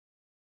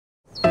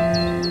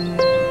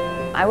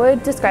I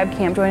would describe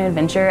Camp Joy and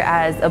Adventure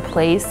as a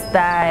place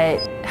that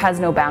has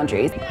no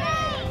boundaries.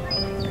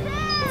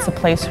 It's a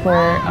place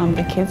where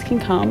the kids can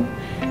come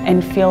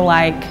and feel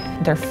like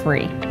they're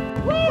free.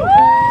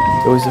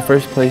 It was the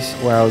first place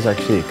where I was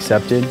actually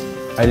accepted.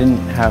 I didn't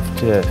have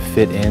to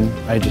fit in,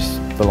 I just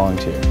belonged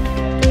here.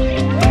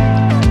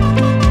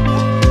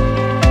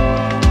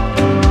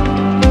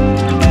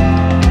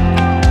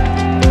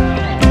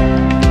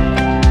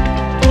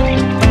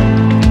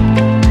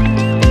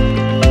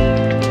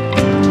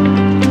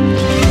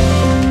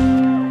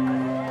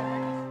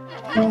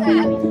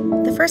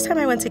 The first time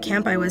I went to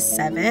camp, I was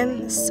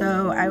 7,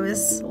 so I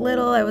was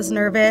little, I was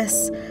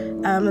nervous.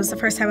 It was the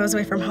first time I was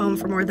away from home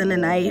for more than a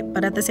night,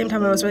 but at the same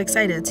time I was really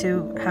excited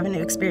to have a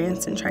new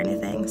experience and try new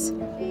things.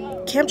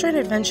 Camp Joy and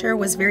Adventure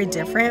was very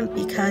different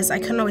because I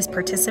couldn't always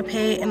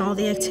participate in all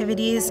the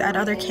activities at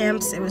other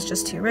camps. It was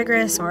just too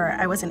rigorous or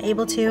I wasn't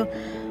able to.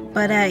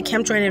 But at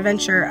Camp Joy and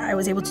Adventure, I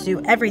was able to do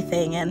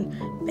everything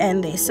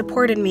and they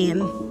supported me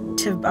and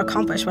to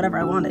accomplish whatever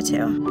I wanted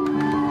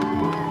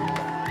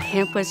to.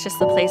 Camp was just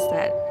the place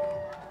that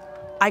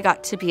I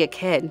got to be a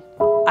kid.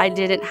 I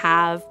didn't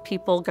have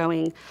people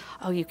going,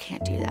 oh, you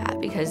can't do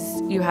that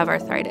because you have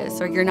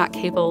arthritis or you're not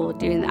capable of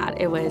doing that.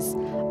 It was,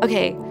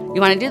 okay, you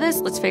want to do this?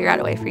 Let's figure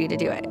out a way for you to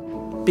do it.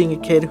 Being a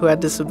kid who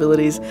had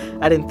disabilities,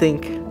 I didn't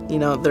think,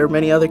 there are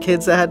many other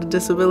kids that had a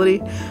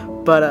disability,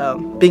 but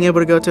being able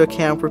to go to a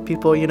camp where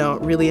people,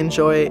 really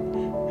enjoy,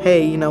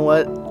 hey, you know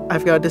what?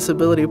 I've got a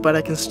disability, but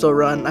I can still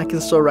run. I can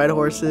still ride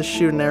horses,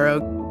 shoot an arrow,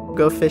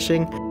 go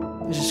fishing.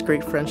 It's just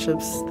great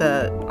friendships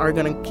that are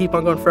going to keep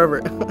on going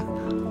forever.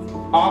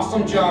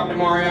 Awesome job,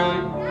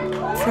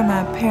 Demarion. From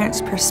a parent's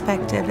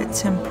perspective,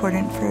 it's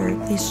important for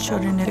these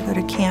children to go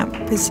to camp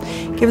because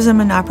it gives them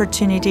an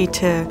opportunity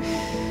to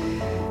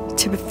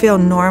feel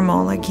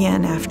normal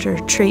again after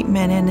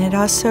treatment, and it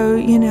also,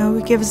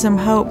 it gives them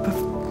hope,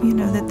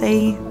 that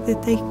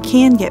they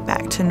can get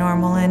back to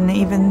normal, and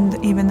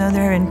even though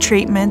they're in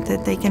treatment,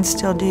 that they can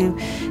still do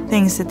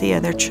things that the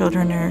other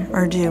children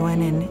are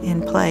doing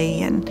and play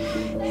and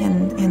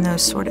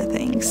those sort of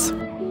things.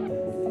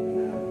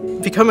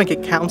 Becoming a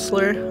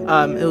counselor,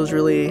 it was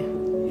really,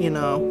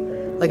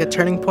 like a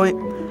turning point.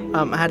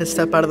 I had to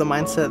step out of the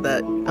mindset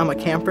that I'm a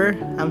camper,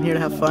 I'm here to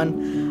have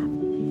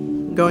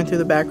fun. Going through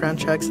the background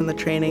checks and the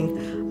training,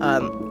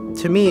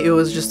 to me it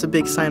was just a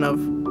big sign of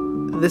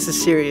this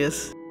is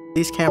serious.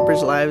 These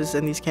campers' lives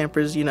and these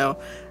campers,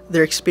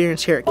 their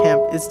experience here at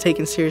camp is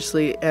taken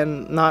seriously,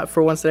 and not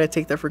for once did I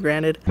take that for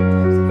granted.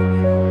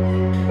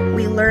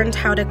 We learned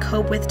how to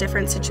cope with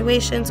different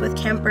situations with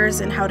campers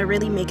and how to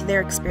really make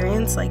their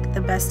experience like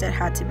the best it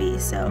had to be,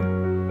 so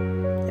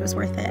it was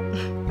worth it.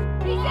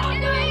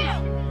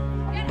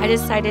 I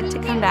decided to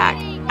come back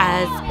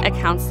as a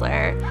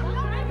counselor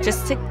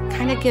just to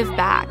kind of give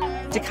back,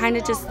 to kind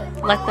of just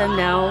let them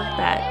know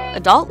that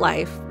adult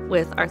life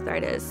with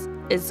arthritis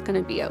is going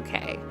to be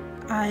okay.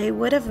 I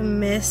would have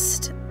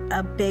missed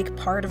a big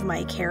part of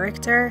my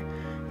character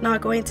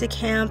not going to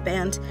camp,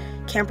 and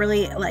camp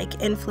really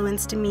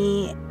influenced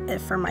me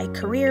for my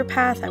career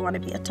path. I want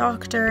to be a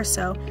doctor,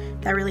 so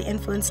that really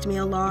influenced me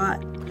a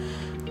lot.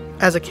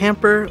 As a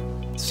camper,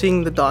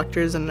 seeing the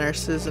doctors and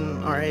nurses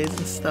and RAs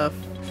and stuff,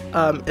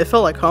 it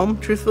felt like home.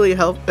 Truthfully,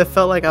 it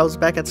felt like I was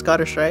back at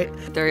Scottish Rite.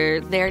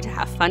 They're there to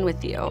have fun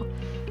with you,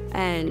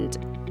 and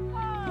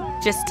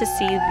just to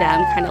see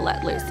them kind of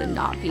let loose and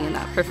not be in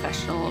that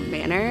professional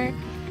manner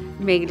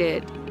made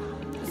it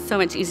so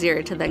much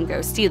easier to then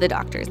go see the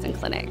doctors in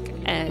clinic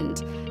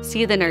and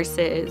see the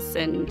nurses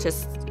and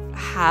just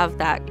have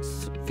that,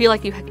 feel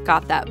like you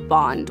got that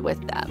bond with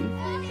them.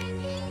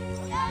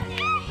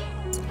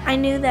 I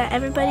knew that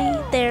everybody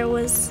there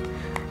was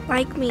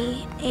like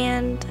me,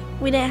 and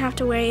we didn't have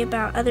to worry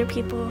about other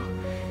people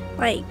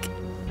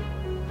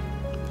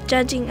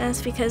judging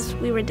us because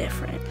we were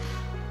different.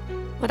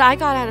 What I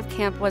got out of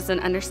camp was an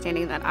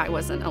understanding that I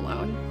wasn't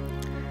alone.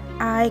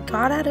 I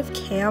got out of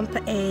camp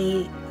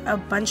a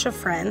bunch of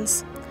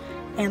friends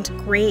and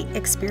great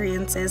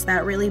experiences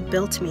that really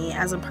built me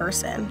as a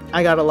person.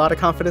 I got a lot of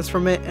confidence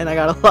from it, and I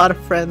got a lot of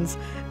friends,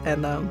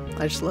 and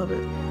I just love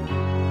it.